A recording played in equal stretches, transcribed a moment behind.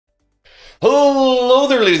Hello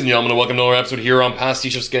there, ladies and gentlemen, and welcome to another episode here on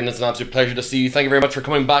Pastiche of Skin. It's an absolute pleasure to see you. Thank you very much for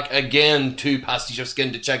coming back again to Pastiche of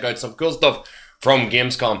Skin to check out some cool stuff from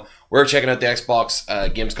Gamescom. We're checking out the Xbox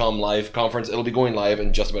Gamescom live conference. It'll be going live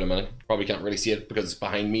in just about a minute. Probably can't really see it because it's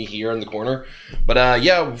behind me here in the corner. But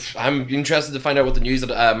yeah, I'm interested to find out what the news that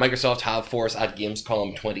Microsoft have for us at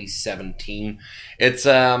Gamescom 2017. It's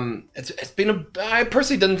been I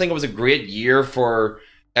personally didn't think it was a great year for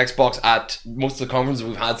Xbox at most of the conferences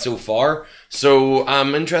we've had so far, so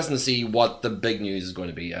I'm interested to see what the big news is going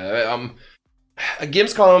to be.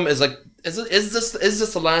 Gamescom is like, is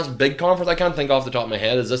this the last big conference? I can't think off the top of my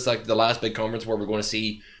head. Is this like the last big conference where we're going to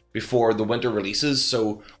see before the winter releases?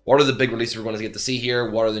 So what are the big releases we're going to get to see here?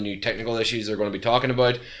 What are the new technical issues they're going to be talking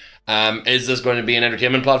about? Is this going to be an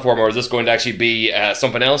entertainment platform, or is this going to actually be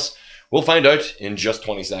something else? We'll find out in just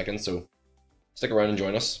 20 seconds, so stick around and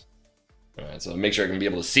join us. Alright, so make sure I can be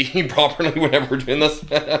able to see properly whenever we're doing this.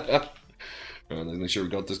 Alright, let's make sure we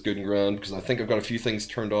got this good and grand, because I think I've got a few things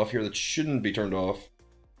turned off here that shouldn't be turned off.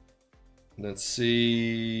 Let's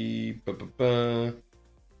see.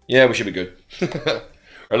 Yeah, we should be good. Alright,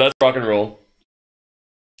 let's rock and roll.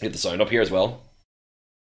 Get the sound up here as well.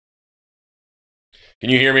 Can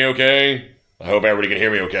you hear me okay? I hope everybody can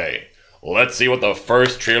hear me okay. Let's see what the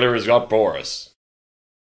first trailer has got for us.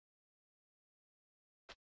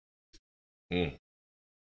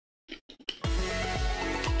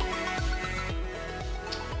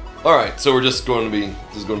 Alright, so we're just going to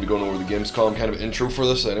be going over the Gamescom kind of intro for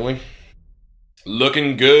this anyway.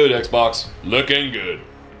 Looking good, Xbox. Looking good.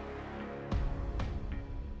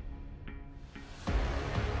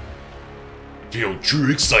 Feel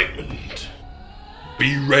true excitement.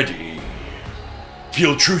 Be ready.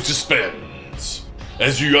 Feel true suspense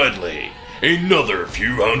as you outlay another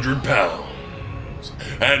few $100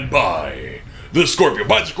 and buy the Scorpio,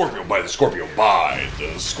 buy the Scorpio, buy the Scorpio, buy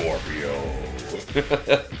the Scorpio.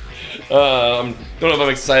 Don't know if I'm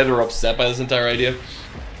excited or upset by this entire idea.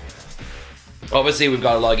 Obviously, we've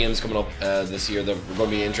got a lot of games coming up this year that we're going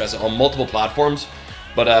to be interested on multiple platforms,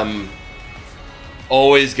 but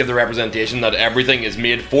always give the representation that everything is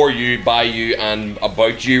made for you, by you, and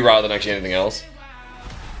about you rather than actually anything else.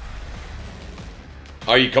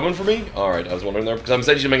 Are you coming for me? Alright, I was wondering there, because I'm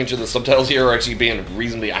essentially making sure the subtitles here are actually being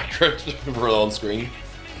reasonably accurate for on screen.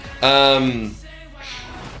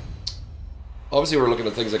 Obviously we're looking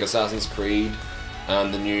at things like Assassin's Creed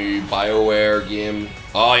and the new BioWare game.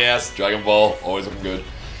 Oh yes, Dragon Ball, always looking good.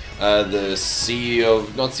 The Sea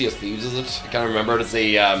of, not Sea of Thieves is it? I can't remember. It's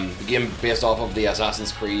the game based off of the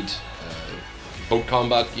Assassin's Creed boat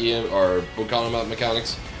combat game, or boat combat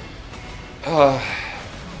mechanics.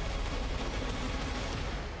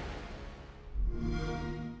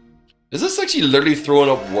 Is this actually literally throwing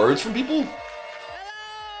up words from people?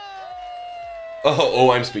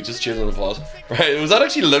 Oh, I'm speechless. Cheers and applause. Right, was that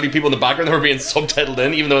actually literally people in the background that were being subtitled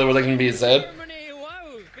in, even though they were like being said?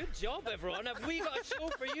 Wow, good job everyone. Have we got a show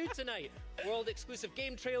for you tonight? World exclusive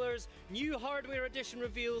game trailers, new hardware edition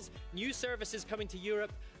reveals, new services coming to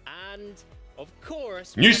Europe, and of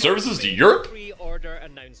course, new services to Europe? Pre-order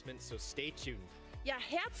announcements, so stay tuned. Ja,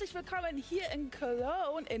 herzlich willkommen here in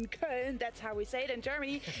Cologne, in Köln, that's how we say it in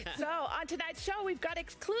Germany. So, on tonight's show, we've got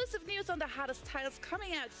exclusive news on the hottest titles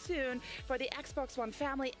coming out soon for the Xbox One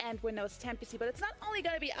family and Windows 10 PC. But it's not only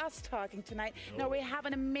going to be us talking tonight. No, we have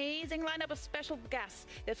an amazing lineup of special guests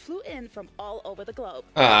that flew in from all over the globe.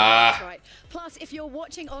 That's right. Plus, if you're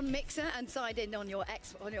watching on Mixer and signed in on your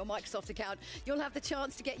Microsoft account, you'll have the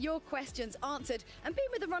chance to get your questions answered and be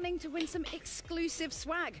with the running to win some exclusive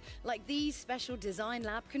swag, like these special Design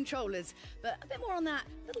Lab controllers, but a bit more on that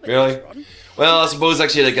a little bit later on. Well, I suppose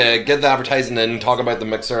actually like get the advertising in, talk about the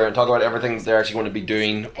Mixer, and talk about everything they're actually going to be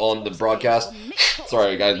doing on the broadcast.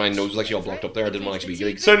 Sorry guys, my nose was actually all blocked up there. I didn't want to actually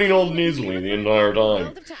be like sounding all nasally the entire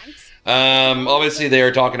time. Obviously they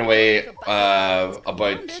are talking away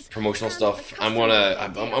about promotional stuff. I'm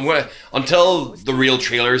gonna until the real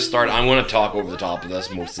trailers start, I'm gonna talk over the top of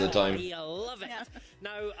this most of the time. Love it.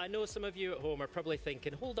 Now I know some of you at home are probably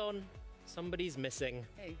thinking, hold on, somebody's missing.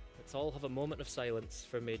 Hey. Let's all have a moment of silence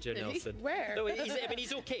for Major Nelson. Where? No,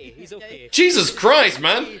 he's okay. He's okay. Jesus Christ,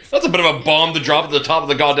 man! That's a bit of a bomb to drop at the top of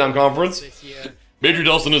the goddamn conference. Major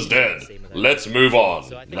Nelson is dead. Let's move on.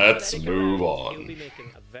 Let's move on. He'll be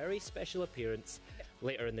making a very special appearance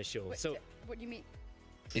later in the show. Wait, so, what do you mean?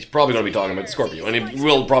 He's probably going to be talking about Scorpio, and he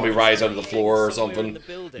will probably rise out of the floor or something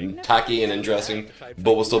tacky and interesting,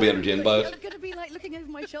 but we'll still be entertained by it. You're going to be like looking over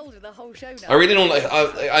my my shoulder the whole show now. I really don't like.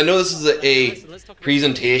 I know this is a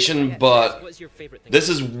presentation, but What's your favorite thing? this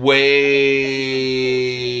is way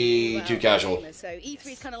too casual. So E3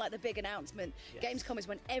 is kind of like the big announcement. Gamescom is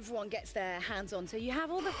when everyone gets their hands on. So you have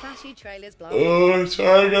all the flashy trailers, blah, blah, blah. Oh,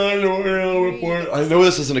 sorry, guys. I know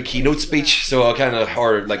this isn't a keynote speech, so I kind of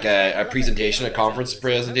or like a presentation, a conference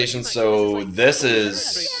presentation. So this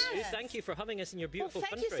is. Thank you for having us in your beautiful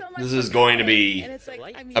Thank you country. so much. This for is going to coming. be And it's like,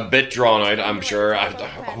 I mean, a bit drawn out, I'm sure. I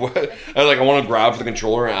want to grab the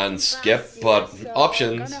controller and skip, but So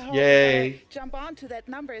options, gonna hope yay! to jump onto that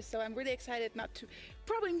number, so I'm really excited not to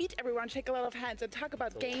probably meet everyone, shake a lot of hands, and talk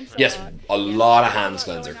about games. Yes, a a lot of There's hands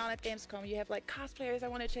lot cleanser. going on at Gamescom. You have like cosplayers I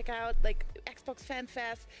want to check out, like Xbox Fan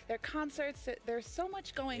Fest, there are concerts. There's so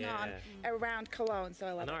much going on around Cologne, so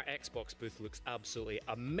I love And it. our Xbox booth looks absolutely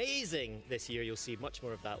amazing this year. You'll see much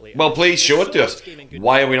more of that later. Well, please show it to us. Gaming good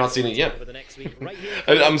Why have we not seen it yet? over the next week, right here.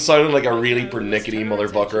 I'm sounding like a really pernickety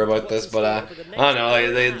motherfucker about this, but I don't know,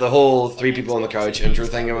 like, the whole 3 people on the couch intro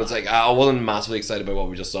thing, I was like, I wasn't massively excited about what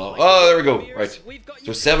we just saw. Oh, there we go, right.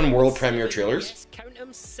 So 7 world premiere trailers. Yes, count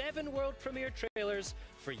them, 7 world premiere trailers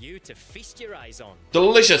for you to feast your eyes on.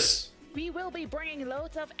 Delicious! We will be bringing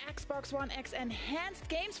loads of Xbox One X enhanced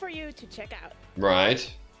games for you to check out.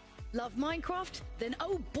 Right. Love Minecraft? Then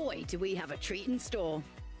oh boy, do we have a treat in store.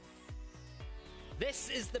 This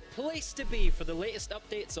is the place to be for the latest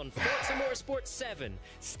updates on Forza Motorsport 7,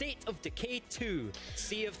 State of Decay 2,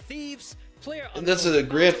 Sea of Thieves, Player That's a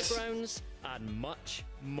great- Battlegrounds, and much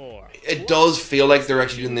more. It does feel like they're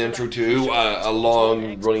actually doing the intro to a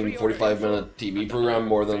long running 45-minute TV program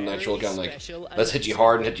more than an actual kind of like, let's hit you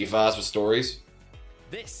hard and hit you fast with stories.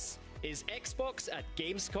 This is Xbox at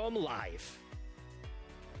Gamescom Live.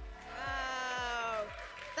 Wow.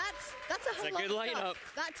 That's a whole It's a lot good of lineup.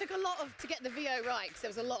 stuff. That took a lot of to get the VO right, because there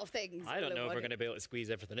was a lot of things. I don't know if we're going going to be able to squeeze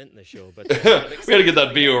everything into the show, but We had to get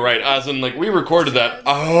that video right, as in like we recorded that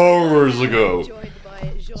hours ago.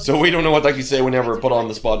 So we don't know what to actually say whenever put on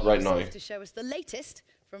the spot right now. To show us the latest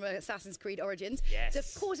from Assassin's Creed Origins. Yes. So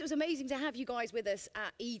of course it was amazing to have you guys with us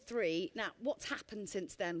at E3. Now, what's happened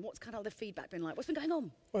since then? What's kind of the feedback been like? What's been going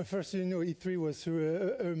on? Well, first, E3 was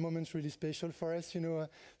a moment really special for us.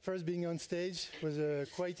 First being on stage was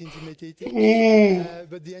quite intimidating.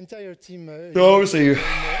 But the entire team. Obviously,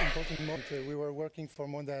 important moment. We were working for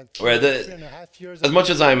more than Well, 3.5 years. as much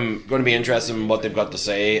as I'm going to be interested in what they've got to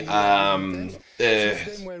say, the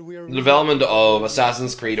development of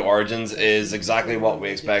Assassin's Creed Origins is exactly what we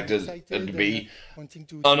expected it to be.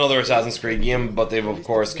 Another Assassin's Creed game, but they've of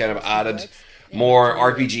course kind of added more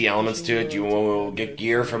RPG elements to it. You will get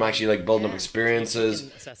gear from actually like building up experiences.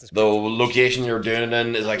 The location you're doing it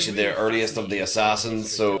in is actually the earliest of the assassins,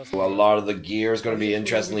 so a lot of the gear is going to be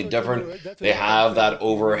interestingly different. They have that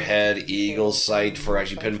overhead eagle sight for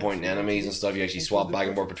actually pinpointing enemies and stuff. You actually swap back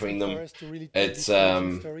and forth between them. It's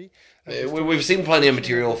we've seen plenty of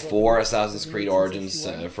material for Assassin's Creed Origins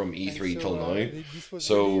from E3 till now.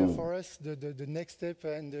 So for us, the next step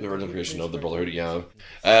and the realization of the Brotherhood, yeah.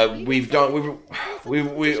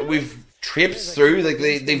 We've traipsed through, like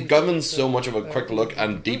they've given so much of a quick look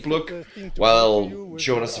and deep look while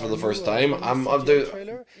showing us for the first time.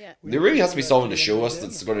 There really has to be something to show us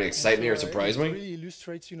that's going to excite me or surprise me. Really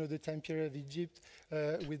illustrates, the time period of Egypt.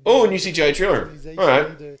 Oh, a new CGI trailer.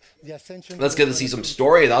 Alright. Let's get to see some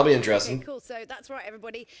story, that'll be interesting. Okay, cool. So that's right,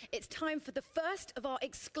 everybody. It's time for the first of our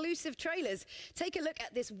exclusive trailers. Take a look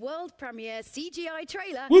at this world premiere CGI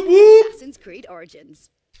trailer, Whoop, whoop. Assassin's Creed Origins.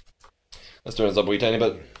 Let's turn this up a wee tiny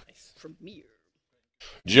bit. Premiere.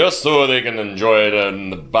 Just so they can enjoy it in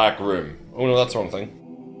the back room. Oh no, that's the wrong thing.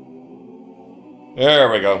 There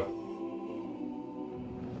we go.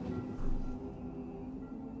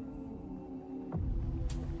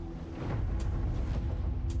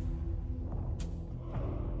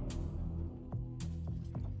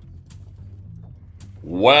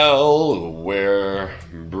 Well, we're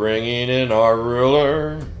bringing in our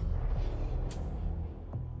ruler.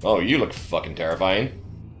 Oh, you look fucking terrifying.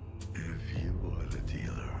 If you are the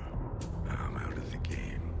dealer, I'm out of the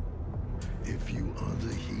game. If you are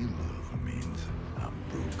the healer, means I'm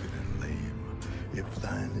broken and lame. If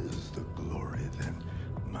thine is the glory, then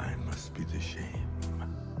mine must be the shame.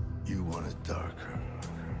 You want it darker,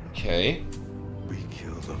 Okay. we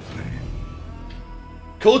kill the flame.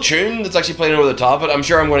 Cool tune that's actually playing over the top of it. I'm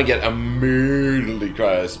sure I'm going to get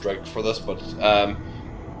immediately striked for this, but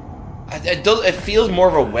it feels more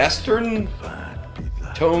of a Western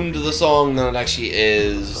tone to the song than it actually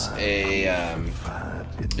is a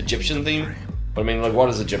Egyptian theme. But I mean, like, what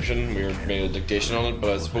is Egyptian? We were making a dictation on it,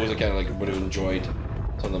 but I suppose I kind of like would have enjoyed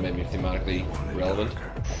something that made me thematically relevant.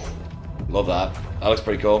 Love that. That looks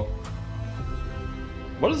pretty cool.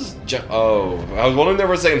 What is this? Oh, I was wondering if they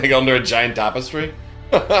were saying like under a giant tapestry.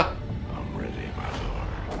 I'm ready, my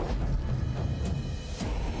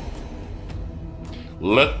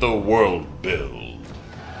lord. Let the world build.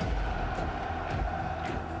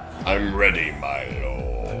 I'm ready, my There's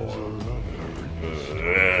a lord.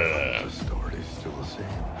 lullaby. The story's still the same.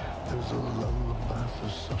 There's a lullaby for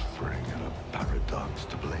suffering and a paradox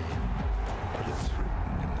to blame. But it's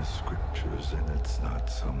written in the scriptures and it's not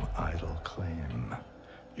some idle claim.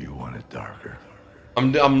 You want it darker?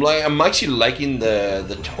 I'm actually liking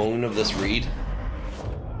the tone of this read.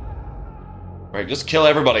 Right, just kill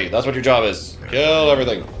everybody. That's what your job is. Kill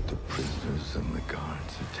everything. The prisoners and the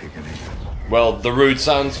guards are taken in. Well, the rude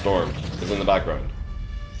sandstorm is in the background.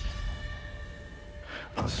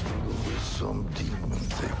 I struggle with some demons.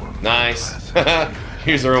 They want Nice.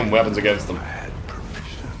 Use their own weapons against them. I had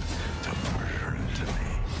permission to murder into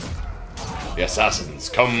me. The assassins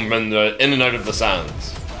come in and out of the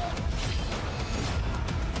sands.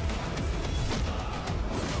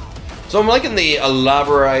 So I'm liking the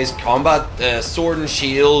elaborized combat, sword and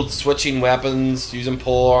shield, switching weapons, using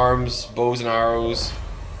pole arms, bows and arrows.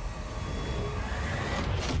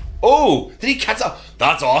 Oh, did he catch that?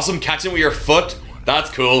 That's awesome, catching with your foot. That's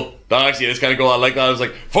cool. That actually is kind of cool. I like that. I was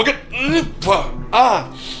like, fuck it.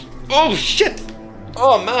 Ah. Oh, shit.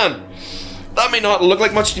 Oh, man. That may not look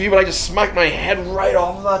like much to you, but I just smacked my head right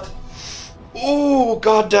off of that. Oh,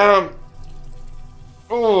 goddamn.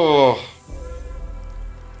 Oh.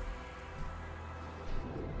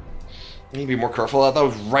 I need to be more careful of that. That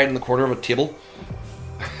was right in the corner of a table.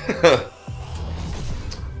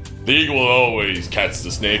 The eagle will always catch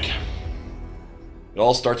the snake. It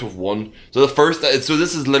all starts with one. So so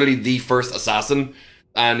this is literally the first assassin,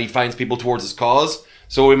 and he finds people towards his cause.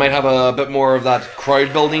 So we might have a bit more of that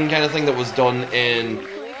crowd building kind of thing that was done in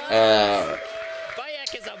Bayek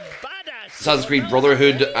is a badass. Assassin's Creed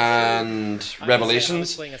Brotherhood and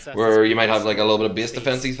Revelations, where you might have like a little bit of base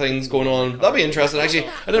defensey things going on. That'd be interesting. Actually,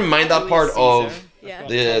 I didn't mind that part of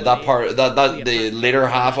the later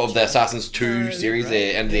half of the Assassin's 2 series,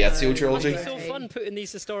 the end of the Ezio trilogy. It's so fun putting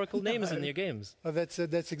these historical names in your games. Oh, that's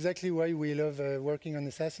exactly why we love working on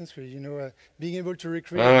Assassin's Creed. You know, being able to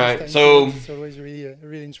recreate. All right, these so times, it's always really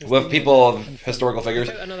interesting. with people of historical figures,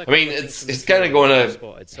 I mean, it's kind of going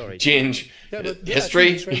to change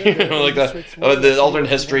history, you know, like that. The alternate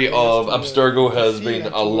history of Abstergo has been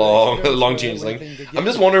a long change thing. I'm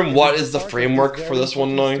just wondering what is the framework for this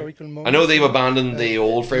one now. I know they've abandoned the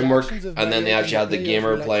old framework, and then they actually had the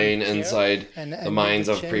gamer playing inside the minds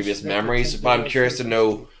of previous memories. But I'm curious to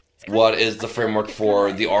know what is the framework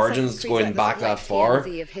for the origins going back that far.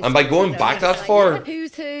 And by going back that far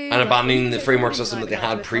and abandoning the framework system that they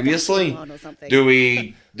had previously,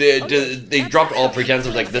 they dropped all pretense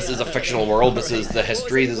of like, this is a fictional world, this is the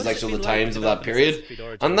history, this is actually the times of that period,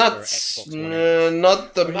 and that's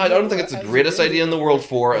not the. I don't think it's the greatest idea in the world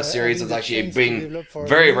for a series that's actually been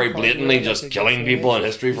very blatantly just killing people in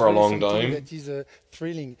history for a long time. That is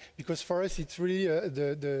thrilling, because for us it's really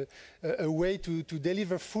a way to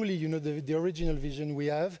deliver fully, you know, the original vision we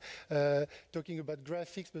have, talking about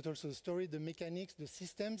graphics, but also the story, the mechanics, the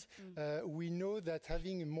systems. We know that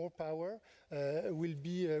having more power will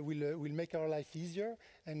make our life easier,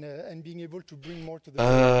 and being able to bring more to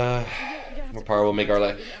the more power will make our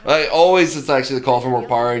life. Always, it's actually the call for more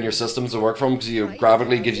power in your systems to work from, because you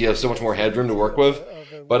graphically gives you so much more headroom to work with.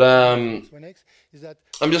 But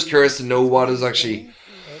I'm just curious to know what is actually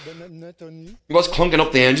what's clunking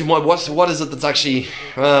up the engine. What is it that's actually?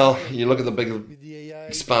 Well, you look at the big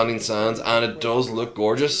expanding sands, and it does look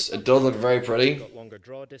gorgeous. It does look very pretty.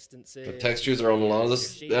 The textures are on a lot of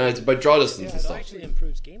this. It's about draw distance and stuff. It actually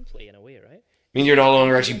improves gameplay in a way, right? Means you're no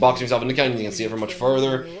longer actually boxing yourself in the canyon. You can see it from much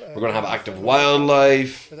further. We're going to have active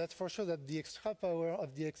wildlife. So that's for sure that the extra power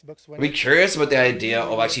of the Xbox One. I'd be curious about the idea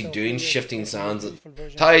of actually doing shifting sands,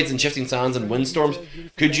 tides and shifting sands and windstorms.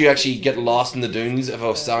 Could you actually get lost in the dunes if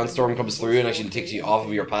a sandstorm comes through and actually takes you off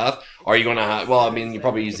of your path? Or are you going to have, well, I mean, you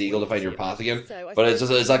probably use the eagle to find your path again. But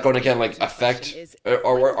is that going to kind of like affect,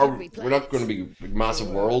 or we're not going to be massive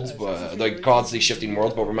worlds, but like constantly shifting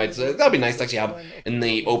worlds, but we might say, that'd be nice to actually have in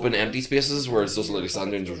the open empty spaces where it's just literally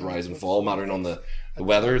sand dunes just rise and fall, mattering on the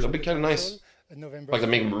weather. That'd be kind of nice. Like to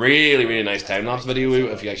make a really nice time-lapse video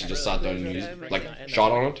if you actually just sat down and used, like,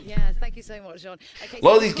 shot on it. Yeah, thank you so much, Sean. Okay, a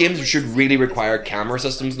lot of these games should really require camera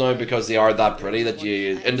systems now, because they are that pretty that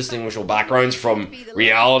you indistinguishable backgrounds from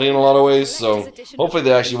reality in a lot of ways. So hopefully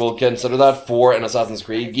they actually will consider that for an Assassin's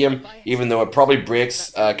Creed game, even though it probably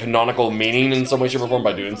breaks canonical meaning in some way, shape, or form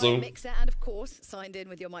by doing so. And of course, signed in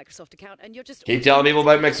with your Microsoft account, and you're just keep telling people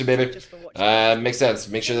about Mixer, baby. Makes sense.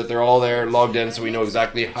 Make sure that they're all there, logged in, so we know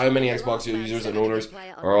exactly how many Xbox users publishers and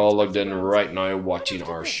owners are all logged in right now watching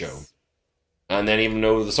our show. And then even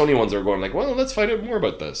though the Sony ones are going like, well, let's find out more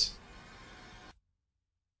about this.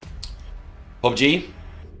 PUBG.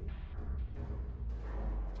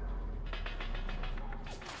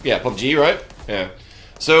 Yeah, PUBG, right? Yeah.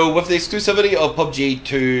 So with the exclusivity of PUBG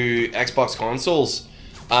to Xbox consoles,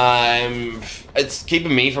 it's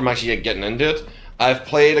keeping me from actually getting into it. I've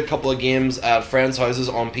played a couple of games at friends' houses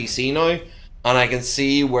on PC now, and I can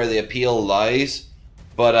see where the appeal lies.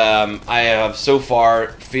 But I have so far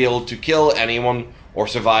failed to kill anyone or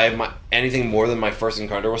survive anything more than my first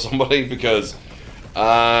encounter with somebody because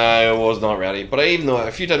I was not ready. But even though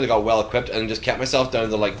a few times I got well equipped and just kept myself down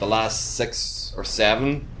to like the last 6 or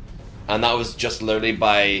 7, and that was just literally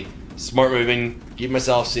by smart moving, keeping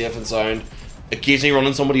myself safe and sound, occasionally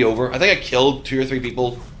running somebody over. I think I killed 2 or 3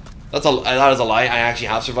 people. That is a lie. I actually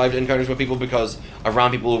have survived encounters with people because I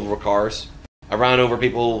ran people over with cars. I ran over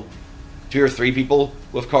people, 2 or 3 people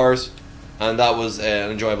with cars, and that was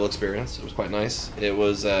an enjoyable experience. It was quite nice. It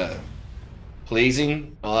was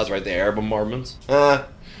pleasing. Oh, that's right, the air bombardments. I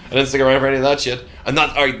didn't stick around for any of that shit. And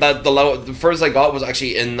the first I got was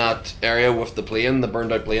actually in that area with the plane, the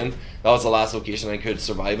burned out plane. That was the last location I could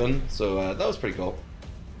survive in, so that was pretty cool.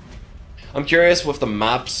 I'm curious with the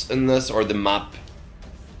maps in this, or the map.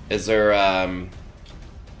 Is there,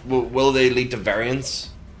 will they lead to variants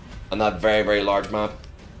on that very, very large map?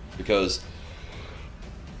 Because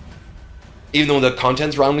even though the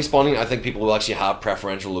content's randomly spawning, I think people will actually have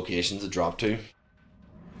preferential locations to drop to.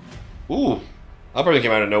 Ooh, that probably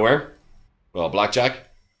came out of nowhere. Well, blackjack.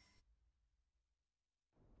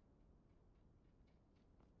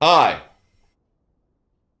 Hi.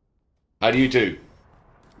 How do you do?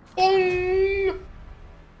 Boing!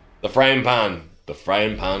 The frying pan. The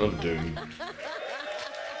frying pan of doom.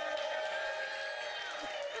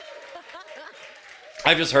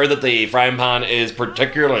 I've just heard that the frying pan is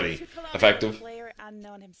particularly effective. Player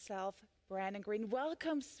unknown himself, Brandon Green.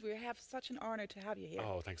 Welcome. We have such an honor to have you here.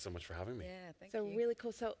 Oh, thanks so much for having me. Yeah, thank So you. really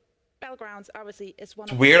cool. So Battlegrounds obviously is one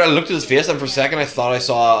It's of weird. I looked at his face and for a second I thought I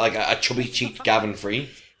saw like a chubby cheeked Gavin Free.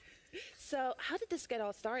 So how did this get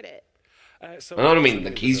all started? So I don't mean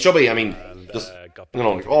like he's chubby. I mean just like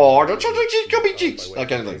oh, the chubby cheeks, that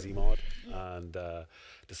kind of thing. Mod, and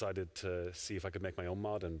decided to see if I could make my own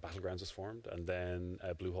mod, and Battlegrounds was formed, and then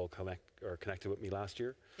Bluehole connected with me last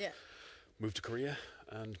year. Yeah. Moved to Korea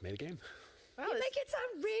and made a game. Wow, you make it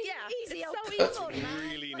sound really easy. it's so easy.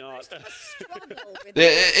 Really not.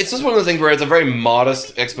 It's just one of those things where it's a very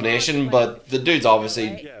modest explanation, but the dude's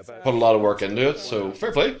obviously put a lot of work into it, so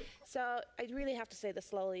fair play. So I really have to say this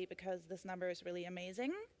slowly because this number is really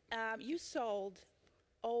amazing. You sold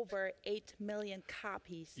over 8 million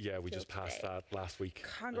copies. Yeah, we just passed that last week.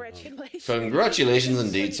 Congratulations. Congratulations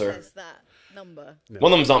indeed, sir. Process that number.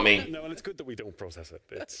 One of them's not me. No, and it's good that we don't process it.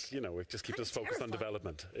 It's, you know, it just keeps us focused on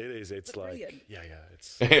development. It is. It's like, brilliant. yeah,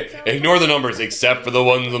 it's. Ignore the numbers except for the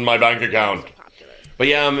ones in my bank account. But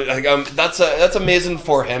yeah, that's amazing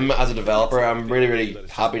for him as a developer. I'm really, really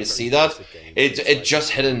happy to see that. It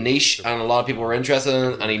just hit a niche, and a lot of people were interested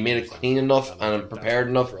in it, and he made it clean enough, and prepared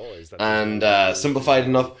enough, and simplified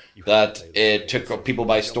enough that it took people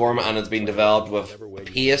by storm, and it's been developed with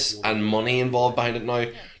pace and money involved behind it now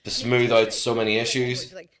to smooth out so many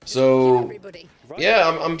issues. So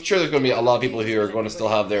yeah, I'm sure there's going to be a lot of people who are going to still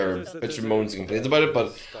have their bitch and moans and complaints about it,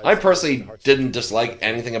 but I personally didn't dislike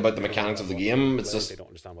anything about the mechanics of the game. It's just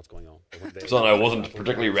something I wasn't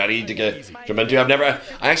particularly ready to jump into.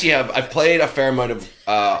 I've played a fair amount of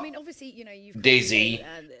DayZ,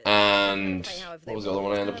 and what was the other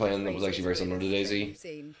one I ended up playing that was actually very similar to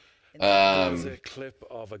DayZ? There's a clip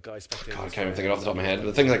of a guy spectating. God, I can't even think it off the top of my head.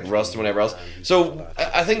 But things like Rust and whatever else. So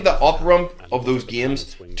I think the up-rump of those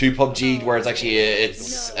games to PUBG, where it's actually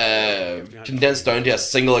condensed down to a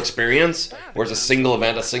single experience, where it's a single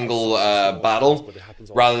event, a single battle,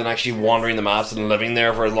 rather than actually wandering the maps and living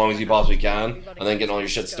there for as long as you possibly can, and then getting all your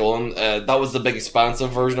shit stolen. That was the big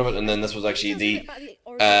expansive version of it, and then this was actually the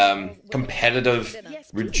competitive,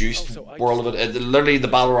 reduced world of it. Literally the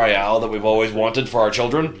battle royale that we've always wanted for our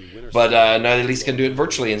children. But now they at least can do it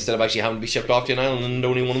virtually instead of actually having to be shipped off to an island and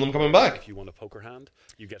only one of them coming back. If you won a poker hand,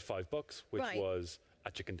 you get $5, which was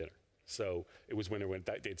a chicken dinner. So it was winner win.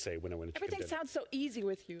 They'd say winner win. Everything sounds so easy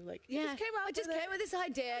with you. Like I just came with this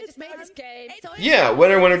idea. I just made this game. Yeah,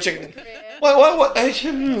 winner chicken. What?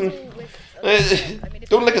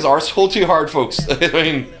 Don't lick his arsehole too hard, folks. I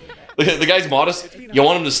mean, the guy's modest. You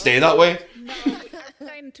want him to stay that way?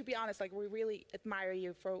 And to be honest, like we really admire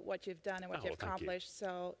you for what you've done and what you've accomplished.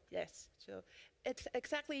 So yes, so it's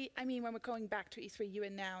exactly. I mean, when we're going back to E3, you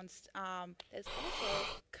announced there's also.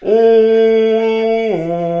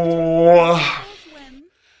 When?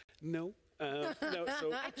 No. No,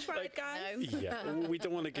 so I tried, guys. yeah, we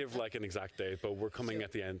don't want to give like an exact date, but we're coming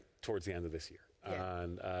at the end, towards the end of this year,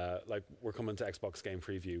 and like we're coming to Xbox Game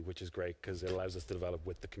Preview, which is great because it allows us to develop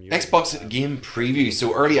with the community. Xbox Game Preview,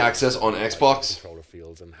 so early access on Xbox. Controller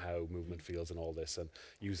feels and how movement feels and all this, and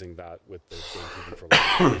using that with the Game Preview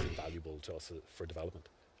program is invaluable to us for development.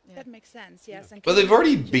 That makes sense, yes. And But they've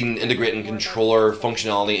already been integrating controller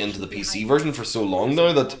functionality into the PC version for so long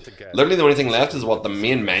now that literally the only thing left is what the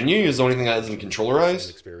main menu is the only thing that isn't controllerized.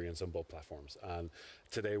 Experience on both platforms, and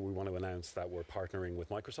today we want to announce that we're partnering with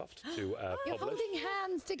Microsoft to You're publish. holding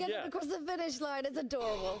hands to get it across the finish line. It's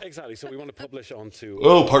adorable. Exactly. So we want to publish onto.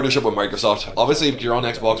 Oh, partnership with Microsoft. Obviously, if you're on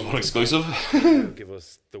Xbox One exclusive. Give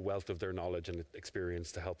us the wealth of their knowledge and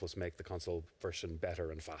experience to help us make the console version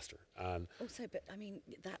better and faster. And Also, but I mean,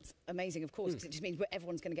 that's amazing, of course, because it just means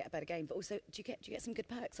everyone's going to get a better game. But also, do you get some good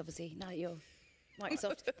perks? Obviously, now that you're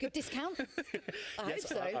Microsoft, good discount. I hope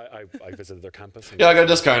so. I visited their campus. And Yeah, I got a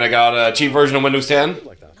discount. I got a cheap version of Windows 10.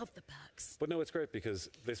 like that. Love the perks. But no, it's great because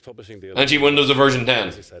this publishing deal. And cheap Windows of version 10.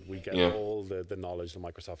 As I said, we get all the knowledge that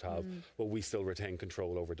Microsoft have, but we still retain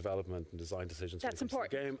control over development and design decisions. That's when it comes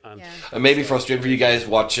to the game. And It may be frustrating for you guys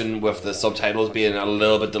watching with the subtitles being a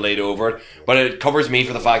little bit delayed over it, but it covers me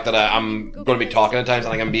for the fact that I'm going to be talking at times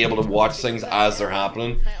and I can be able to watch things as they're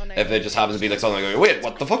happening. If it just happens to be like something like, wait,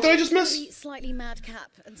 what the fuck did I just miss? Slightly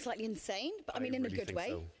madcap and slightly insane, but I mean in a really good think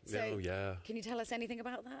way. so. Yeah. Can you tell us anything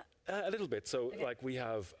about that? A little bit. So, like, we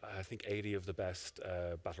have, I think, 80 of the best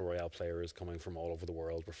Battle Royale players coming from all over the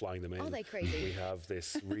world. We're flying them in. Are they crazy? We have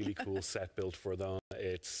this really cool set built for them.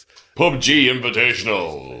 It's PUBG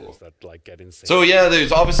Invitational. that, like, get insane. So yeah,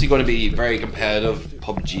 there's obviously going to be very competitive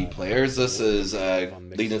PUBG players. This is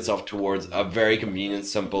leading itself towards a very convenient,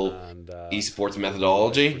 simple esports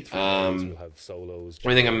methodology. We'll have solos.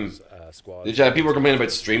 I think squads. people were complaining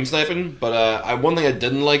about stream sniping, but one thing I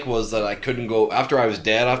didn't like was that I couldn't go after I was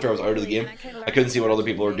dead, after I was out of the game. I couldn't see what other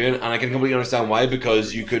people were doing, and I can completely understand why,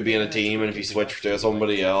 because you could be in a team, and if you switch to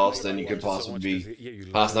somebody else, then you could possibly be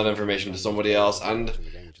passing that information to somebody else. And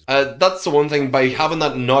that's the one thing, by having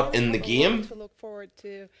that not in the game, To look forward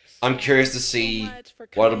to. I'm curious to see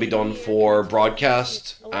what'll be done for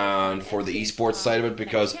broadcast and for the esports side of it,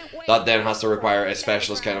 because that then has to require a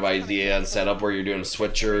specialist kind of idea and setup where you're doing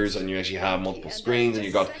switchers and you actually have multiple screens and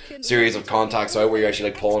you've got a series of contacts out where you're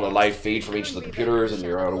actually like pulling a live feed from each of the computers and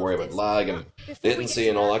you're out to worry about lag and latency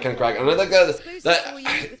and all that kind of crack. And I think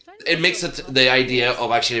that it makes it the idea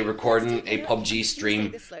of actually recording a PUBG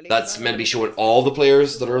stream that's meant to be showing all the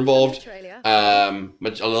players that are involved a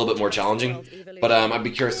little bit more challenging. But I'd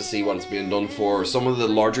be curious to see what's being done for some of the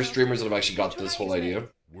larger streamers that have actually got this whole idea.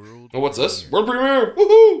 Oh, what's this? World premiere!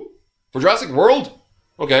 Woohoo! For Jurassic World?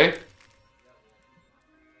 Okay.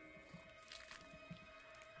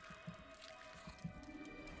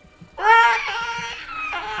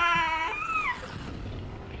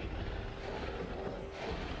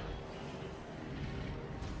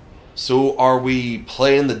 So, are we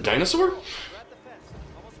playing the dinosaur?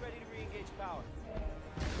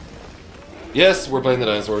 Yes, we're playing the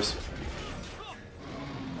dinosaurs.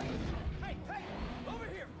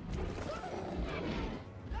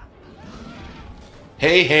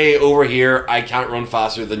 Hey, over here, I can't run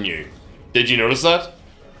faster than you. Did you notice that?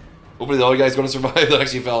 Hopefully the other guy's gonna survive that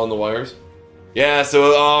actually fell on the wires. Yeah,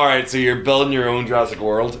 so, alright, so you're building your own Jurassic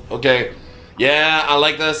World. Okay. Yeah, I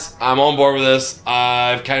like this. I'm on board with this.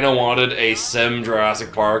 I've kind of wanted a sim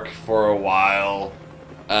Jurassic Park for a while.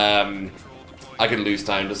 I could lose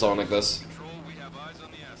time to something like this.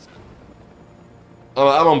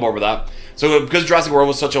 I'm on board with that. So because Jurassic World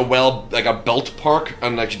was such a built park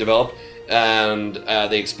and actually developed, and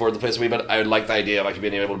they explored the place a wee bit, I would like the idea of actually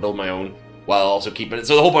being able to build my own while also keeping it.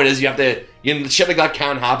 So the whole point is you have to, shit like that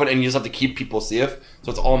can happen, and you just have to keep people safe. So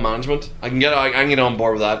it's all management. I can get on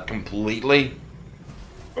board with that completely.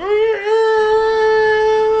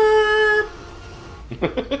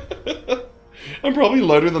 I'm probably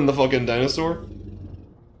louder than the fucking dinosaur.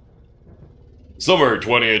 Summer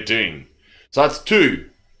 2018. So that's 2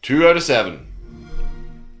 out of 7.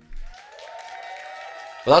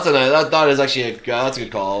 Well, that is actually that's a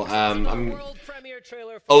good call.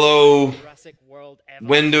 Although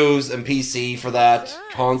Windows and PC for that,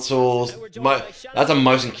 consoles, that's a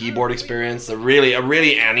mouse and keyboard experience.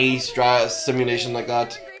 Really any simulation like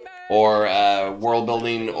that, or world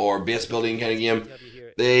building or base building kind of game,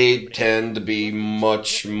 they tend to be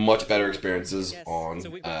much better experiences on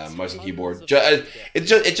mouse and keyboard.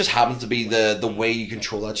 It just happens to be the way you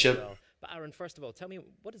control that shit. Darren, first of all, tell me,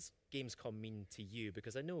 what does Gamescom mean to you?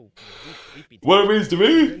 Because I know, we've been... What it means to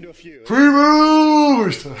me? Into a few. Free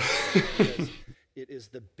moves! It is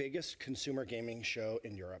the biggest consumer gaming show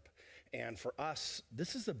in Europe. And for us,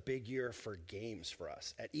 this is a big year for games for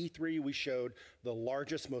us. At E3, we showed the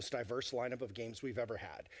largest, most diverse lineup of games we've ever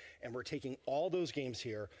had. And we're taking all those games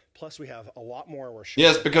here, plus we have a lot more we're showing.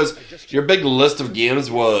 Yes, because your big list of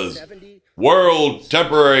games was world,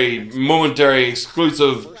 temporary, momentary,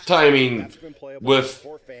 exclusive, timing, with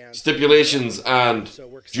stipulations and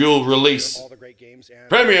dual release.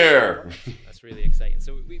 Premiere! That's really exciting.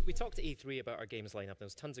 So we talked to E3 about our games lineup.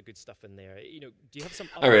 There's tons of good stuff in there. You know, do you have some...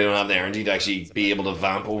 I really don't have the energy to actually be able to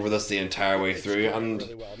vamp over this the entire way through, and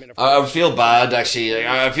I feel bad, actually.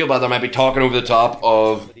 I feel bad that I might be talking over the top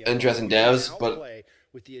of interesting devs, but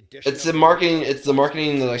it's the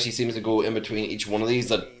marketing that actually seems to go in between each one of these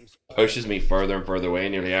that pushes me further and further away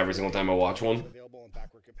nearly every single time I watch one. Available in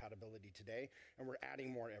backward compatibility today, and we're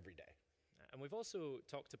adding more every day. And we've also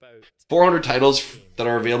talked about 400 titles that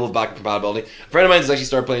are available with backward compatibility. A friend of mine has actually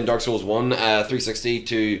started playing Dark Souls 1, 360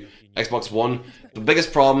 to Xbox One. The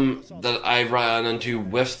biggest problem that I've ran into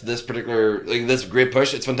with this particular, like this great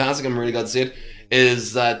push, it's fantastic, I'm really glad to see it,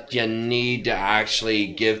 is that you need to actually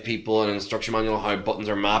give people an instruction manual on how buttons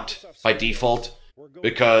are mapped by default.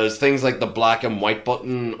 Because things like the black and white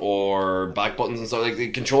button or back buttons and stuff, like the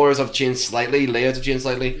controllers have changed slightly, layouts have changed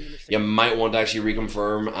slightly. You might want to actually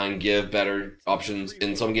reconfirm and give better options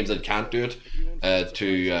in some games that can't do it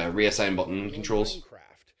to reassign button controls.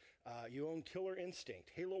 You own Killer Instinct,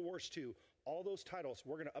 Halo Wars 2, all those titles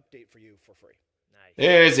we're going to update for you for free. nice.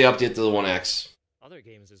 There's the update to the 1X. Other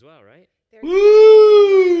games as well, right?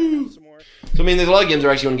 Woo! So I mean, there's a lot of games that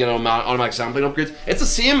are actually going to get automatic sampling upgrades. It's the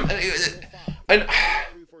same.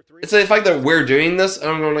 It's the fact that we're doing this, and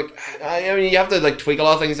I'm going like, I mean, you have to like tweak a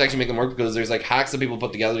lot of things to actually make them work because there's like hacks that people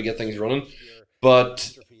put together to get things running.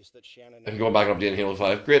 But I'm going back and updating Halo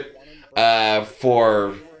 5, great.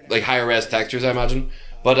 For like higher res textures, I imagine.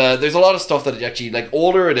 But there's a lot of stuff that actually, like,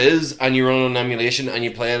 older it is, and you run on an emulation and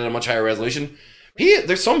you play it at a much higher resolution.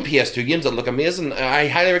 There's some PS2 games that look amazing. I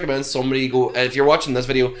highly recommend somebody go, if you're watching this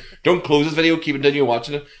video, don't close this video, continue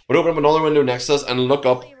watching it, but open up another window next to us and look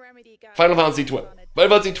up Final Fantasy 12. Final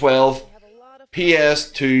Fantasy 12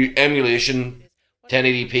 PS2 emulation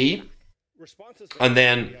 1080p, and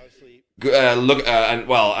then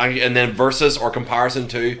and then versus or comparison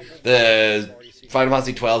to the Final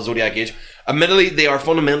Fantasy 12 Zodiac Age. Admittedly, they are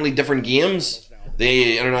fundamentally different games,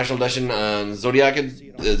 the International Edition and Zodiac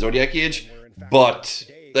Age, but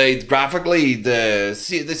graphically the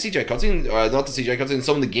CGI cutscenes, not the CGI cutscenes,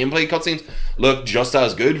 some of the gameplay cutscenes look just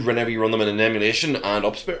as good whenever you run them in an emulation and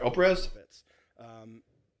up-res.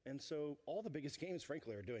 And so all the biggest games,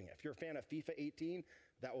 frankly, are doing it. If you're a fan of FIFA 18,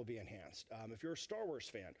 that will be enhanced. If you're a Star Wars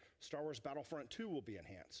fan, Star Wars Battlefront 2 will be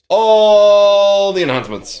enhanced. All the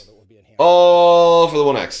enhancements. All for the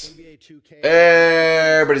 1X.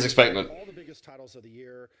 Everybody's expecting it. All the biggest titles of the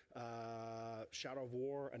year. Shadow of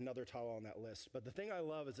War, another title on that list. But the thing I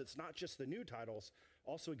love is it's not just the new titles,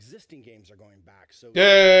 also existing games are going back. So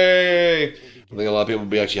yay! I think a lot of people will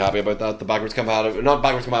be actually happy about that. The backwards compatibility, not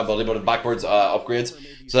backwards compatibility, but backwards upgrades,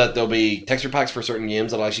 so that there'll be texture packs for certain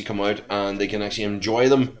games that'll actually come out and they can actually enjoy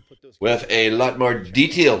them with a lot more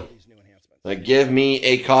detail. Like, give me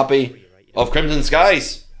a copy of Crimson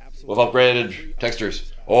Skies with upgraded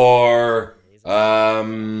textures, or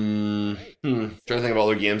trying to think of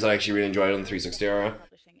other games that I actually really enjoyed on the 360 era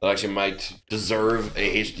that actually might deserve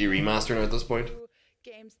a HD remaster now at this point.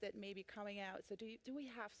 Games that may be coming out. So do we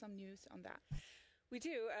have some news on that? We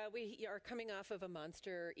do. We are coming off of a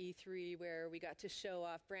Monster E3 where we got to show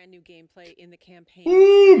off brand new gameplay in the campaign.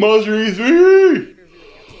 Woo, Monster E3!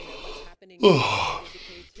 What's happening in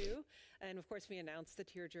too. And of course, we announced the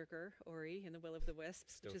tearjerker Ori in the Will of the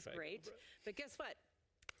Wisps, which is great. But guess what?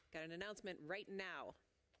 Got an announcement right now.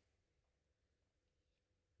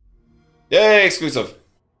 Yay, exclusive!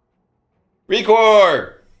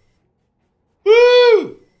 Recore!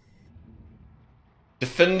 Woo!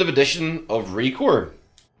 Definitive edition of Recore.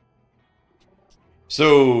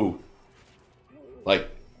 So, like,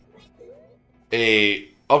 a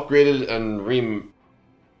upgraded and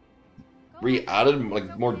re-added,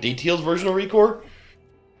 like, more detailed version of Recore.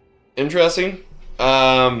 Interesting.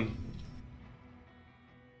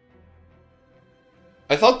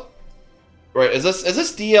 I thought, right, is this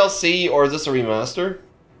DLC or is this a remaster?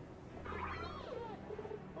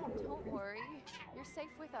 Don't worry, you're safe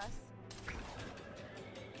with us.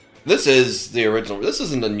 This is the original. This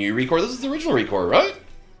isn't a new Recore. This is the original Recore, right?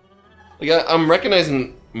 Like, I'm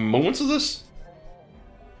recognizing moments of this.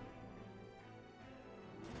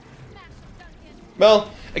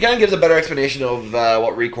 Well, it kind of gives a better explanation of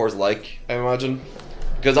what Recore's like, I imagine.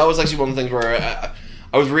 Because that was actually one of the things where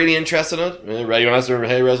I was really interested in it. Remaster,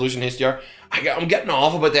 hey, Resolution HDR. I'm getting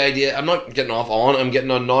off about the idea. I'm not getting off on. I'm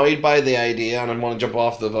getting annoyed by the idea, and I want to jump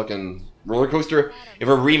off the fucking roller coaster. If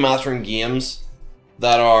we're remastering games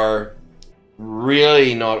that are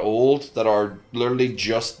really not old, that are literally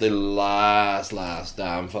just the last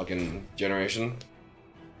damn fucking generation.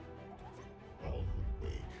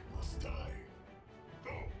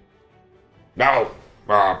 No!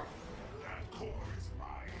 That core is mine.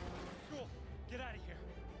 Cool. Get out of here.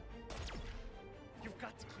 You've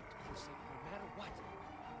got to keep the core safe no matter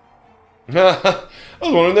what. I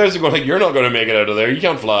was wondering, there's going like, you're not going to make it out of there. You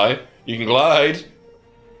can't fly. You can glide.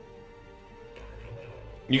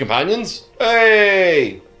 You companions?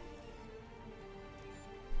 Hey!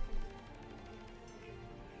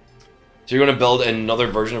 So you're going to build another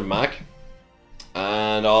version of Mac?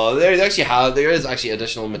 And there is actually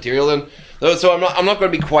additional material in. So I'm not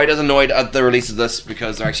going to be quite as annoyed at the release of this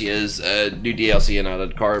because there actually is new DLC and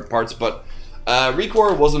added parts. But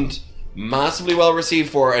Recore wasn't massively well received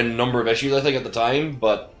for a number of issues, I think, at the time.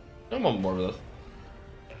 But I'm on board with it.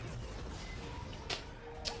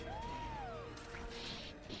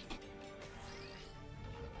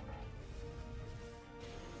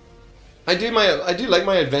 I do like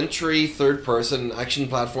my adventure-y third-person action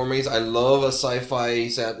platformers. I love a sci-fi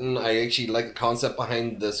setting. I actually like the concept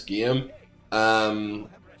behind this game.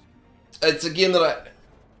 It's a game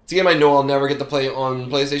I know I'll never get to play on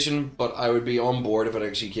PlayStation, but I would be on board if it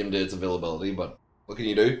actually came to its availability. But what can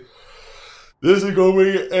you do? This is going to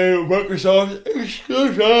be a Microsoft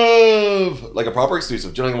exclusive, like a proper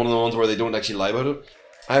exclusive. Do you know, like one of the ones where they don't actually lie about it?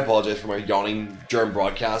 I apologize for my yawning during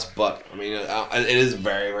broadcast, but I mean it is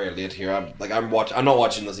very, very late here. I'm not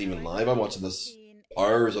watching this even live. I'm watching this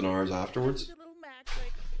hours and hours afterwards. Little Mac,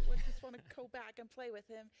 like, we just want to go back and play with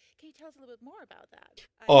him. Can you tell us a little bit more about that?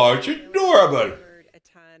 Oh, it's adorable. A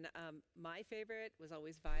ton. My favorite was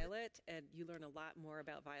always Violet, and you learn a lot more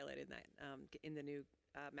about Violet in that in the new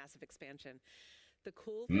massive expansion. The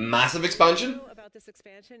cool thing massive expansion about this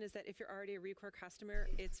expansion is that if you're already a Recore customer,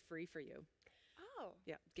 it's free for you. Oh.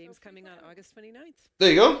 Yeah, game's coming on August 29th.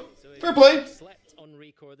 There you go. Fair play.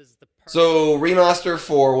 So remaster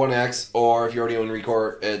for One X, or if you already own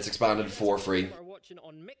Recore, it's expanded for free.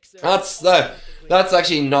 That's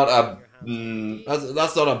actually not a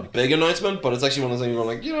that's not a big announcement, but it's actually one of the things we're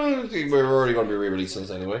like, you know, we're already going to be re-releasing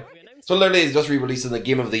this anyway. So literally, it's just re-releasing the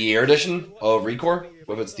Game of the Year edition of Recore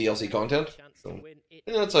with its DLC content. So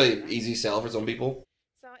that's an easy sell for some people.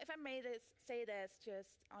 So if I may say this just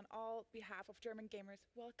on all behalf of German gamers,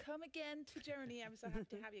 welcome again to Germany. I'm so happy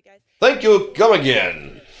to have you guys. Thank you. Come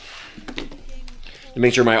again. To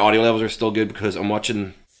make sure my audio levels are still good because I'm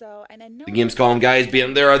watching the Gamescom guys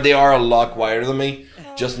being there. They are a lot quieter than me,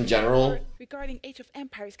 just in general. Regarding Age of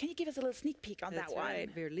Empires, can you give us a little sneak peek on that one? Right.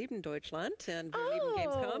 Wir lieben Deutschland and wir lieben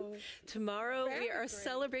Gamescom. Tomorrow we are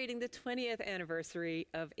celebrating the 20th anniversary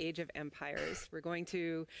of Age of Empires. We're going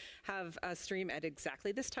to have a stream at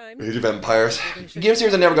exactly this time. Age of Empires. Game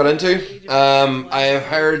series I never got into. I've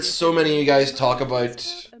heard so many of you guys talk about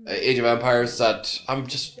Age of Empires that I'm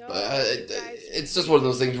just... it's just one of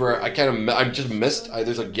those things where I'm just missed.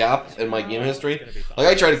 There's a gap in my game history. Like,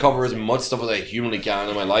 I try to cover as much stuff as I humanly can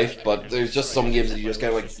in my life, but there's just some games that you just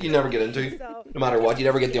kind of like, you never get into, no matter what. You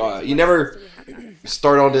never get you never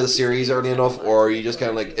start onto the series early enough, or you just kind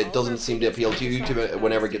of like, it doesn't seem to appeal to you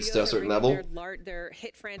whenever it gets to a certain level. They're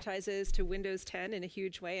hit franchises to Windows 10 in a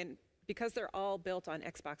huge way, and because they're all built on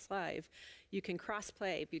Xbox Live, you can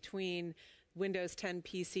cross-play between Windows 10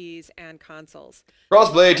 PCs and consoles.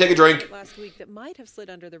 Crossplay, take a drink. Last week that might have slid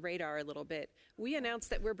under the radar a little bit. We announced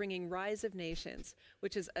that we're bringing Rise of Nations,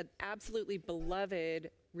 which is an absolutely beloved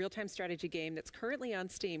real-time strategy game that's currently on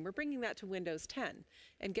Steam. We're bringing that to Windows 10.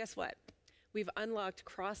 And guess what? We've unlocked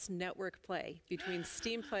cross-network play between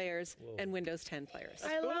Steam players and Windows 10 players.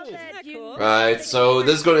 I love that. Cool? Right, so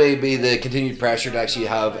this is going to be the continued pressure to actually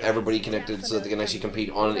have everybody connected so that they can actually compete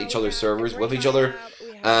on each other's servers with each other.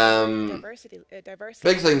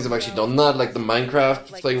 Big things have actually done that, like the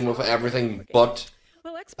Minecraft thing with everything but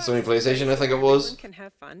Sony PlayStation, I think it was.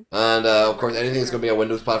 And of course, anything that's going to be a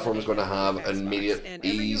Windows platform is going to have an immediate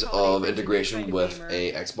ease of integration with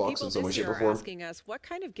a Xbox in some way, shape, or form. Asking us, what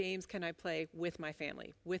kind of games can I play with my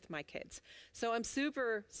family, with my kids? So I'm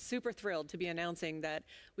super, super thrilled to be announcing that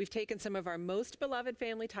we've taken some of our most beloved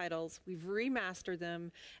family titles, we've remastered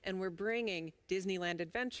them, and we're bringing Disneyland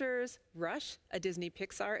Adventures, Rush, a Disney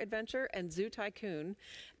Pixar adventure, and Zoo Tycoon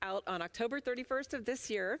out on October 31st of this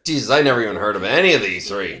year. Jesus, I never even heard of any of these.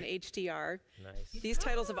 E3. and HDR. Nice. These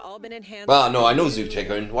titles have all been enhanced. Well, no, I know Zoo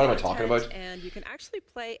Tycoon. What am I talking about? And you can actually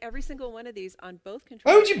play every single one of these on both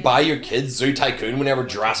controllers. Why would you buy your kids Zoo Tycoon whenever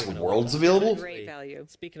Jurassic World's available? Great value.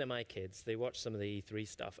 Speaking of my kids, they watched some of the E3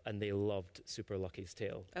 stuff and they loved Super Lucky's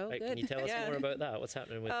Tale. Oh, Right, good. Can you tell us Yeah. more about that? What's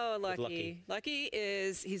happening with, Oh, with Lucky. Lucky?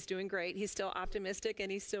 Lucky he's doing great. He's still optimistic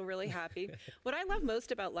and he's still really happy. What I love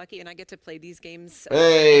most about Lucky, and I get to play these games.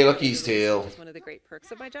 Hey, Lucky's Tale. One of the great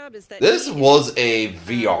perks of my job is that This was a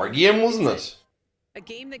VR game, wasn't it? a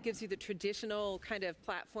game that gives you the traditional kind of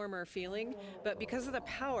platformer feeling, but because of the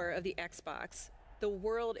power of the Xbox, the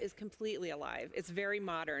world is completely alive. It's very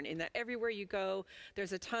modern in that everywhere you go,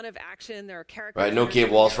 there's a ton of action. There are characters. Right, no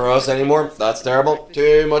cave walls for us anymore. That's terrible.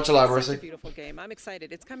 Too much It's a elaboracy. beautiful game. I'm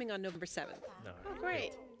excited. It's coming on November 7th. No. Oh,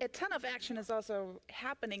 great. A ton of action is also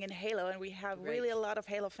happening in Halo, and we have really a lot of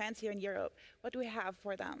Halo fans here in Europe. What do we have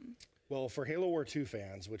for them? Well, for Halo War 2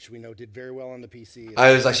 fans, which we know did very well on the PC.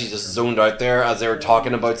 I was actually just zoned out there as they were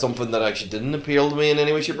talking about something that actually didn't appeal to me in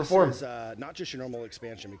any way, shape, or form. This is, not just your normal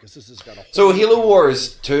expansion, because this has got a whole So Halo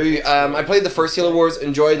Wars 2, I played the first Halo Wars,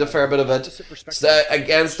 enjoyed a fair bit of it.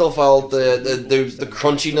 Again, still felt the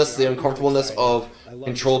crunchiness, the uncomfortableness of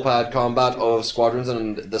control pad combat of squadrons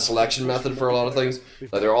and the selection method for a lot of things.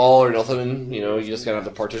 Like they're all or nothing, you know, you just kind of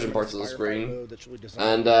have to partition parts of the screen.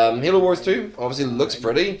 And Halo Wars 2 obviously looks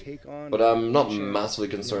pretty, but I'm not massively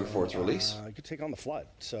concerned for its release. You could take on the Flood,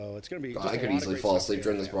 so it's going to be. I could easily fall asleep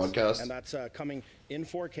during this broadcast. And that's coming in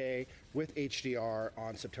 4K with HDR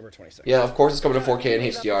on September 26th. Yeah, of course it's coming to 4K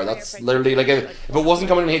and HDR. That's literally like if it wasn't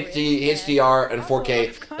coming in HDR and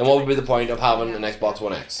 4K, then what would be the point of having an Xbox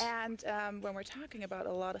One X? And when we're talking about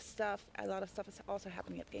a lot of stuff is also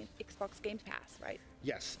happening at Xbox Game Pass, right?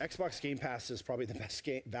 Yes, Xbox Game Pass is probably the best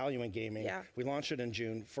value in gaming. Yeah. We launched it in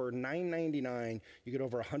June. For $9.99, you get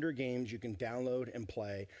over 100 games you can download and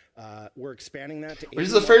play. We're expanding that to Which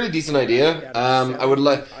is a fairly decent idea. I would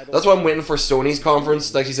like. That's why I'm waiting for Sony's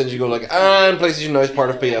conference to actually send you go like, and PlayStation Now is part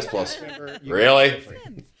of PS Plus. Really?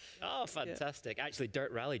 Oh, fantastic. Actually,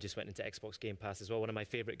 Dirt Rally just went into Xbox Game Pass as well, one of my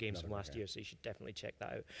favourite games from last year, so you should definitely check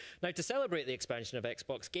that out. Now, to celebrate the expansion of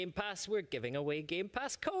Xbox Game Pass, we're giving away Game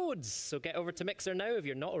Pass codes. So get over to Mixer now. If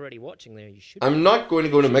you're not already watching there, you should. I'm not going to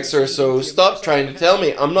go to Mixer, so stop trying to tell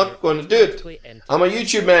me. I'm not going to do it. I'm a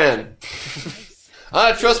YouTube man.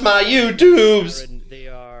 I trust my YouTubes. They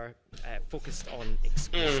are focused on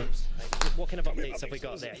exclusives. What kind of updates have we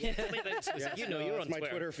got there? Yeah, tell me about exclusives. You know, you're on my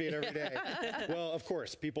Twitter. Twitter feed every day. Well, of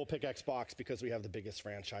course, people pick Xbox because we have the biggest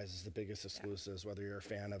franchises, the biggest exclusives, whether you're a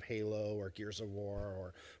fan of Halo or Gears of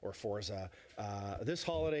War or Forza. This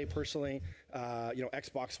holiday, personally, you know,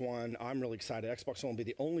 Xbox One, I'm really excited. Xbox One will be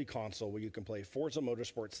the only console where you can play Forza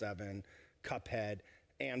Motorsport 7, Cuphead,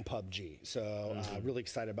 and PUBG. So really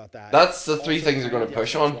excited about that. That's the three things they're going to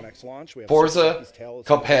push on. Forza,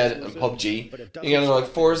 Cuphead, and PUBG. You're going to like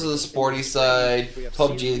Forza the sporty side,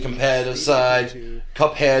 PUBG the competitive side,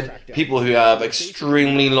 Cuphead, people who have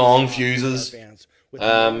extremely long fuses.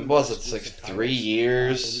 What was it, like 3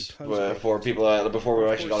 years for people before we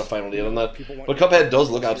actually got a final deal on that. But Cuphead does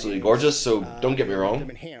look absolutely gorgeous, so don't get me wrong.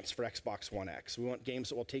 Enhanced for Xbox One X. We want games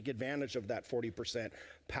that will take advantage of that 40%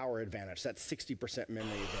 power advantage, that 60% memory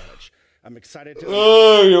advantage. I'm excited to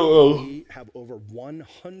we have over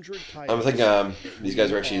 100 titles. I think these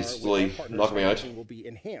guys are actually slowly knocking me out. Will be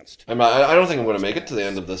enhanced. I don't think I'm going to make it to the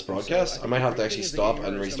end of this broadcast. I might have to actually stop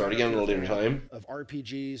and restart again at a later time. Of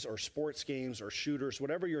RPGs or sports games or shooters,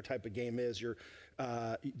 whatever your type of game is,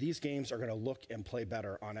 these games are going to look and play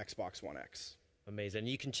better on Xbox One X. Amazing.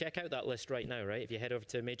 You can check out that list right now, right? If you head over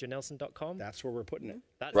to majornelson.com. That's where we're putting it.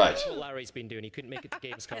 That's right. what Larry's been doing. He couldn't make it to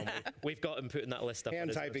Gamescom. We've got him putting that list up.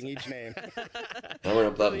 Hand typing each name. I'm going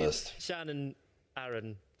up that list. Shannon,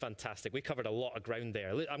 Aaron, fantastic. We covered a lot of ground there.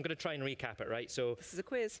 I'm going to try and recap it, right? So this is a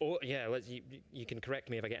quiz. Oh, yeah, you can correct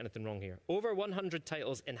me if I get anything wrong here. Over 100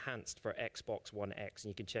 titles enhanced for Xbox One X, and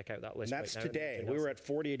you can check out that list and that's right now. today. We were at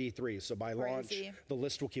 4083, so by launch, the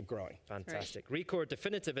list will keep growing. Fantastic. Right. Record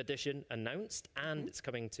Definitive Edition announced, and it's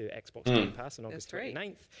coming to Xbox Game Pass on August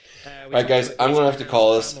 29th. Right, guys, I'm going to have to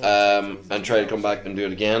call this and try to come back and do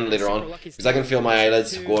it again later on, because I can feel my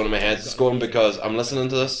eyelids going in my head. It's going because I'm listening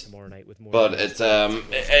to this, but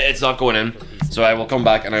it's not going in. So I will come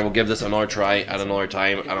back and I will give this another try at another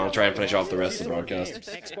time, and I'll try and finish off the rest of the broadcast.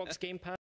 Xbox Game Pass.